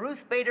 and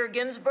Ruth Bader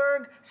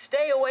Ginsburg,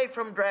 stay away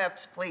from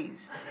drafts,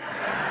 please.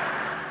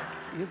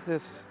 Is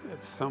this,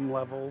 at some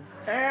level,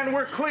 And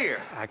we're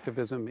clear.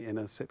 activism in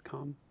a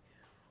sitcom?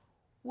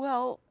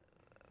 Well,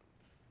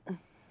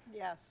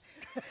 Yes.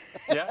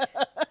 Yeah?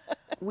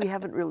 we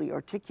haven't really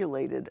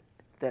articulated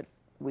that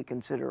we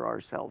consider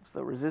ourselves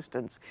the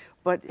resistance,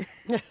 but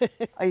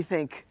I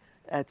think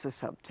that's a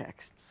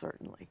subtext,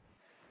 certainly.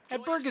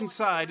 At Bergen's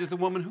side is the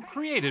woman who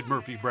created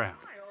Murphy Brown,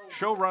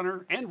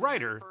 showrunner and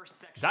writer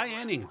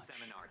Diane English.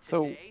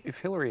 So if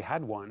Hillary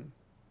had won,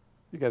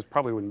 you guys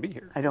probably wouldn't be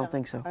here. I don't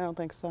think so. I don't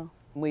think so.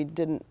 We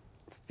didn't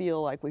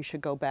feel like we should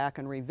go back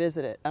and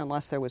revisit it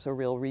unless there was a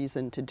real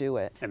reason to do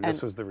it. And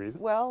this was the reason?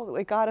 Well,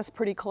 it got us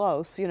pretty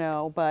close, you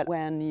know, but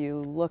when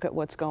you look at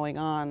what's going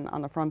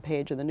on the front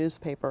page of the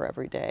newspaper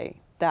every day,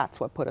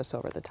 that's what put us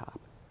over the top.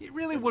 It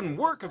really wouldn't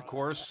work, of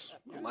course,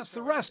 unless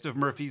the rest of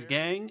Murphy's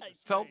gang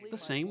felt the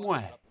same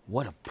way.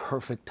 What a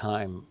perfect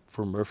time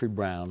for Murphy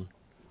Brown,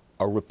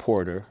 a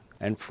reporter,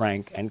 and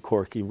Frank and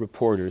Corky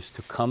reporters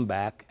to come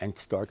back and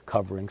start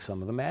covering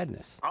some of the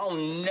madness. I'll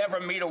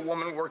never meet a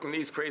woman working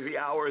these crazy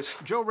hours.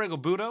 Joe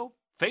Regalbuto,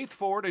 Faith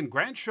Ford, and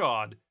Grant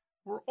Shawd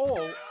were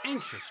all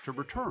anxious to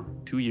return.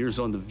 2 years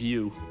on The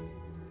View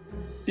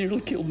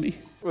nearly killed me.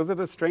 Was it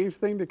a strange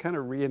thing to kind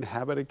of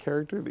re-inhabit a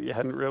character that you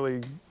hadn't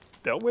really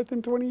dealt with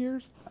in 20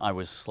 years? I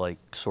was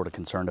sort of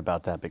concerned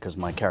about that because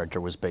my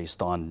character was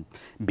based on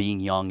being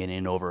young and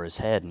in over his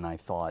head, and I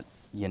thought,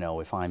 you know,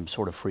 if I'm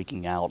sort of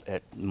freaking out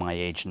at my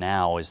age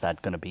now, is that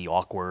going to be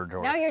awkward?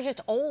 Or now you're just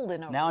old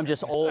and overwrought. Now I'm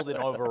just old and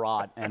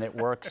overwrought, and it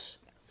works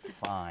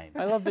fine.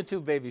 I love the two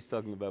babies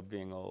talking about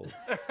being old.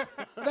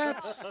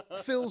 That's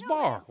Phil's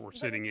bar we're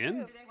sitting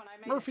in,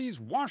 Murphy's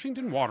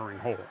Washington watering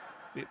hole.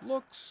 It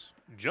looks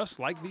just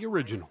like the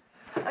original.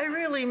 I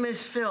really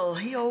miss Phil.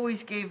 He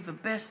always gave the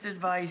best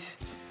advice.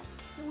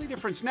 The only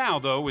difference now,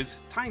 though, is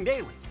Tyne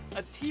Daly,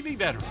 a TV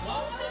veteran,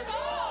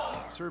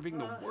 serving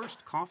the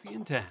worst coffee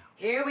in town.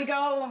 Here we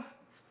go.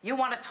 You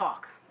want to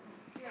talk.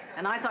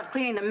 And I thought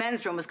cleaning the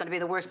men's room was going to be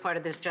the worst part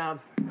of this job.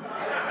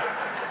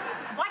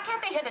 Why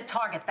can't they hit a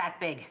target that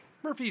big?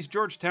 Murphy's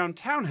Georgetown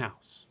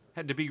townhouse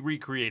had to be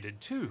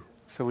recreated, too.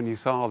 So when you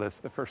saw this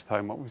the first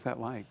time, what was that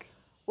like?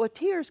 Well,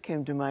 tears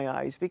came to my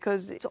eyes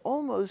because it's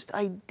almost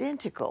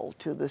identical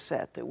to the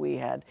set that we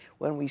had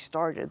when we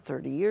started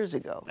 30 years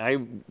ago. I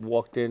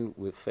walked in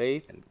with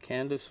Faith, and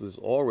Candace was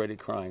already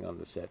crying on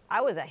the set.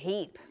 I was a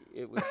heap.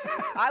 It was.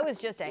 I was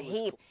just a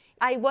heap.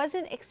 I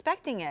wasn't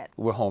expecting it.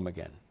 We're home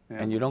again. Yeah.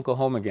 And you don't go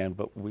home again,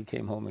 but we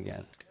came home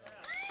again.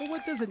 But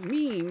what does it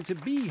mean to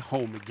be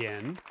home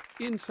again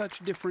in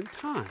such different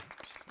times?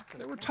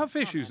 There were tough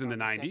issues in the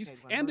 90s,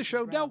 and the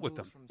show dealt with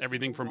them.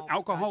 Everything from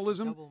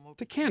alcoholism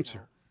to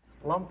cancer.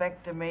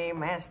 Lumpectomy,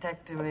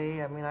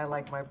 mastectomy. I mean, I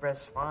like my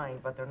breasts fine,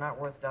 but they're not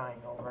worth dying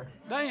over.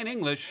 Diane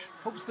English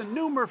hopes the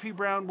new Murphy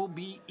Brown will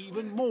be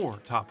even more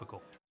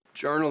topical.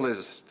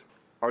 Journalists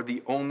are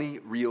the only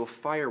real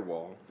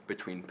firewall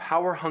between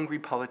power-hungry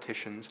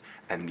politicians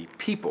and the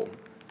people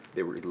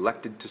they were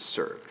elected to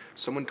serve.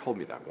 Someone told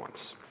me that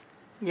once.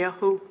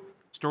 Yahoo!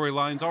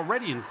 Storylines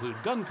already include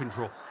gun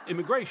control,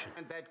 immigration,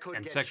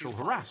 and sexual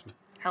harassment.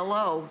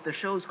 Hello, the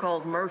show's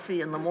called Murphy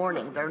in the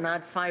Morning. They're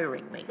not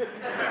firing me.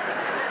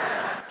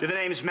 Do the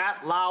names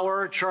Matt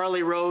Lauer,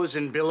 Charlie Rose,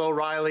 and Bill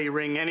O'Reilly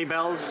ring any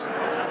bells?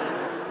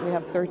 We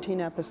have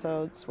 13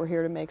 episodes. We're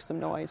here to make some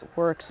noise.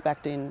 We're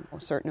expecting a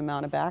certain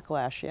amount of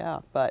backlash, yeah,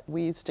 but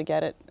we used to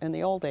get it in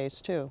the old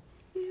days, too.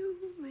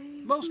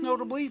 Most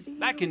notably,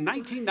 back in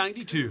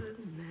 1992,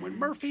 when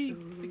Murphy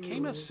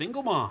became a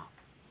single mom.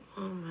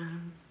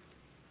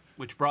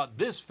 Which brought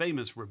this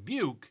famous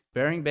rebuke.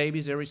 Bearing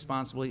babies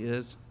irresponsibly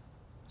is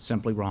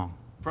simply wrong.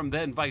 From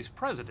then Vice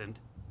President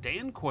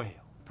Dan Quayle.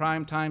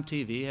 Primetime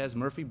TV has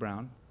Murphy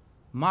Brown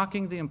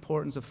mocking the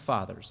importance of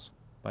fathers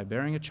by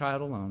bearing a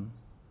child alone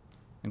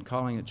and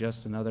calling it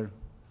just another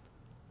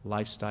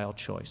lifestyle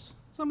choice.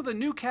 Some of the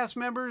new cast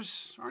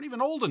members aren't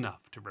even old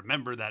enough to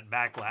remember that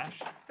backlash.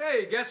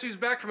 Hey, guess who's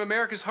back from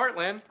America's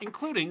Heartland?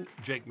 Including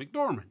Jake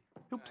McDormand,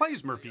 who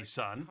plays Murphy's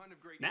son,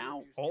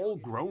 now all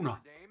grown up.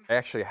 I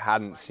actually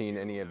hadn't seen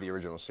any of the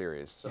original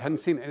series. You hadn't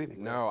seen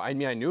anything? No, I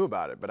mean, I knew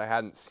about it, but I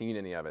hadn't seen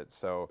any of it,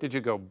 so... Did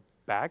you go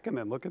back and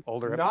then look at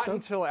older episodes? Not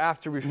until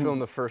after we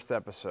filmed the first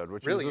episode,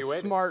 which was a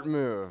smart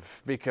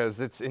move, because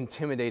it's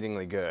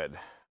intimidatingly good.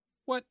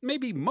 What may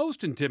be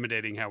most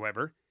intimidating,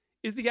 however,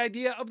 is the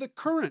idea of the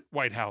current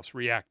White House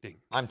reacting.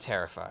 I'm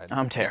terrified.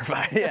 I'm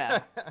terrified, yeah.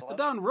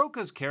 Don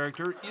Roca's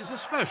character is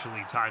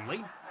especially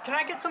timely. Can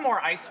I get some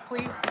more ice,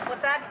 please?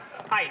 What's that?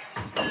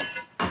 Ice.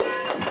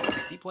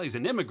 He plays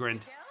an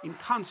immigrant in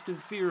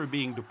constant fear of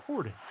being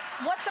deported.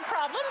 What's the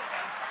problem?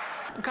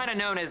 I'm kind of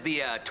known as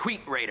the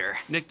tweet raider.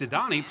 Nick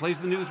Dodani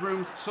plays the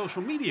newsroom's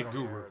social media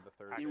guru.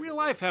 In real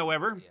life,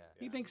 however,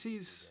 he thinks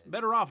he's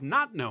better off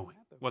not knowing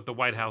what the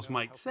White House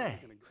might say.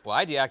 Well,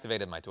 I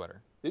deactivated my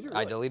Twitter. Did you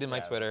really? I deleted my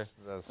Twitter.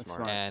 That's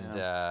smart. And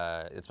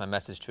it's my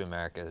message to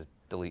America is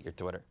delete your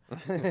Twitter.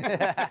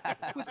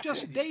 With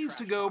just days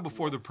to go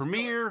before the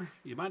premiere,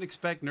 you might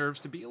expect nerves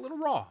to be a little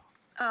raw.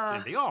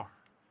 And they are.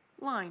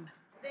 Line.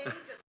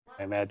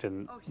 I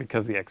imagine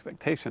because the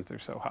expectations are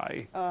so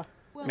high,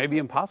 maybe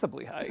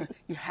impossibly high.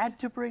 You had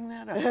to bring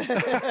that up.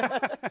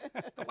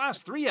 The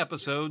last 3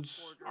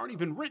 episodes aren't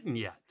even written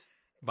yet,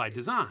 by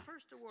design,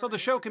 so the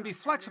show can be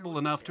flexible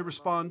enough to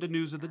respond to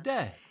news of the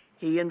day.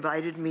 He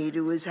invited me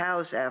to his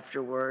house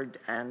afterward,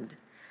 and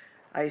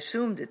I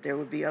assumed that there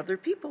would be other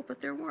people,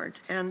 but there weren't.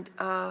 And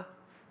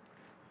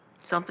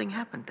something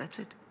happened, that's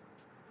it.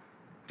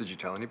 Did you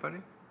tell anybody?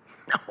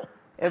 No.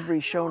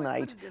 Every show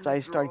night, I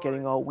start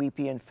getting all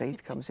weepy, and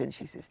Faith comes in.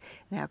 She says,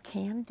 "Now, you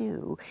can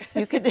do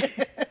this."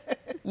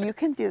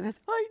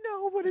 I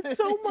know, but it's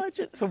so much.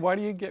 So why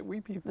do you get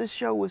weepy? This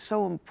show was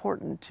so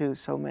important to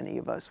so many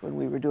of us when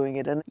we were doing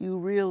it, and you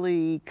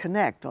really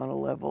connect on a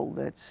level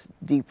that's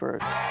deeper.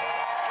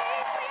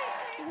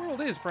 The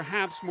world is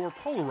perhaps more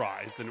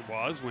polarized than it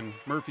was when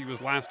Murphy was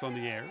last on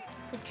the air,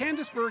 but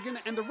Candice Bergen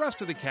and the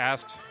rest of the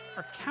cast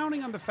are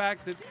counting on the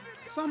fact that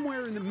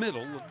somewhere in the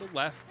middle of the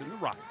left and the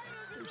right,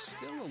 there's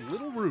still a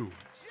little room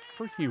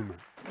for humor.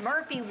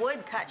 Murphy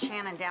would cut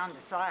Shannon down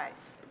to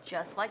size,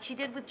 just like she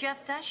did with Jeff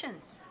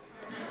Sessions.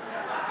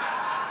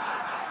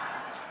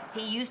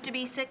 He used to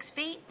be 6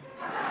 feet.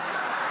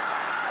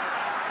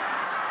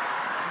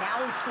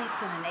 Now he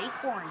sleeps in an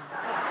acorn.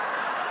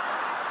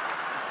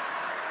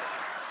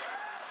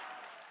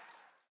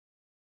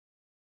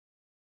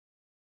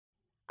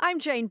 I'm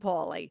Jane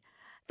Pauley.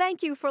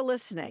 Thank you for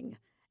listening.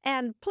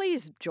 And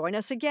please join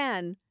us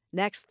again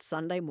next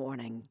Sunday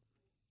morning.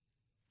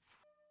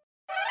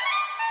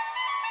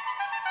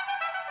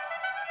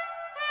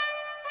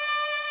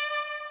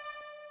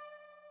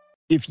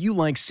 If you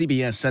like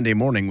CBS Sunday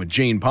Morning with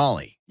Jane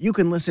Pauley, you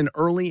can listen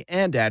early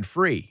and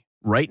ad-free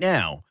right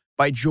now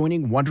by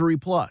joining Wondery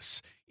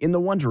Plus in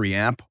the Wondery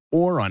app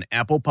or on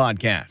Apple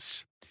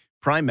Podcasts.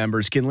 Prime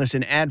members can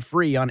listen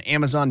ad-free on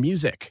Amazon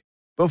Music.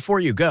 Before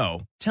you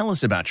go, tell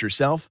us about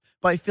yourself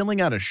by filling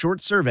out a short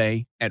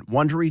survey at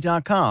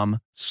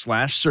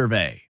Wondery.com/survey.